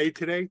never get made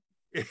today.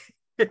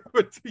 It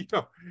would,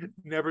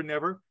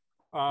 never.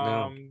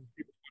 No.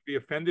 People would be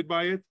offended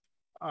by it.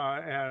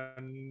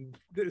 And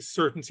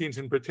certain scenes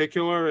in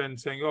particular, and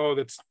saying, "Oh,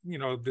 that's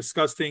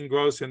disgusting,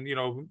 gross," and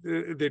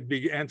they'd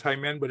be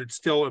anti-men, but it's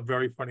still a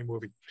very funny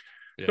movie.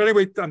 Yeah. But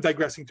anyway, I'm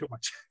digressing too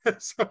much.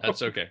 So,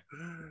 that's okay.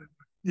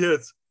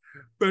 Yes,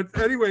 but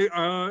anyway,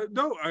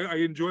 no, I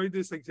enjoyed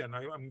this again.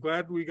 I'm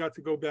glad we got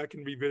to go back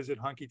and revisit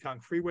Honky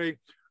Tonk Freeway.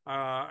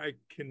 I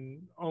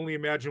can only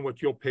imagine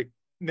what you'll pick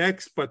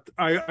next, but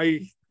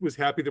I was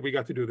happy that we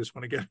got to do this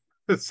one again.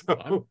 So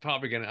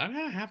I'm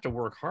gonna have to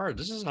work hard.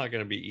 This is not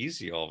gonna be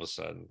easy all of a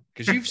sudden,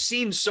 because you've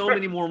seen so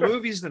many more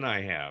movies than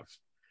I have.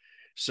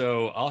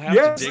 So I'll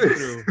have to dig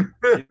through.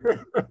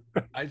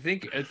 I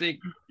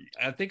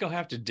think I'll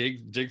have to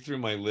dig through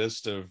my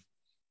list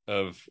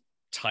of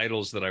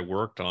titles that I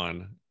worked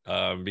on,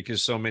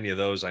 because so many of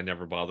those I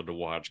never bothered to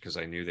watch because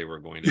I knew they were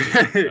going to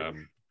be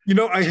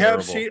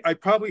I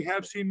probably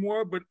have seen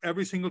more, but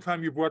every single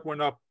time you brought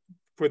one up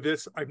for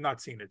this, I've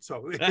not seen it.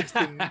 So it's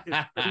been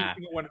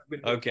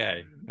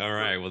okay. All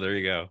right. Well, there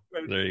you go.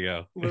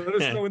 Let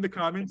us know in the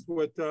comments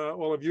what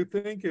all of you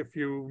think. If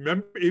you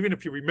remember, even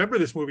if you remember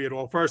this movie at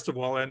all, first of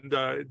all, and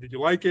did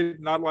you like it,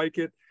 not like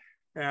it?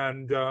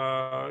 And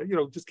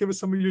just give us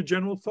some of your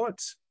general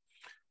thoughts.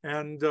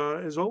 And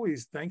as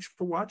always, thanks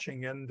for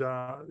watching. And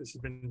this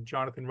has been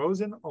Jonathan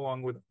Rosen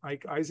along with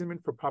Ike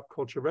Eisenman for Pop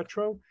Culture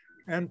Retro.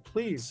 And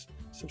please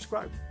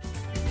subscribe.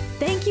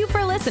 Thank you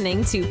for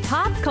listening to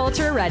Pop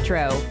Culture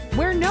Retro,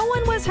 where no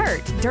one was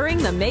hurt during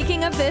the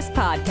making of this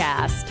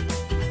podcast.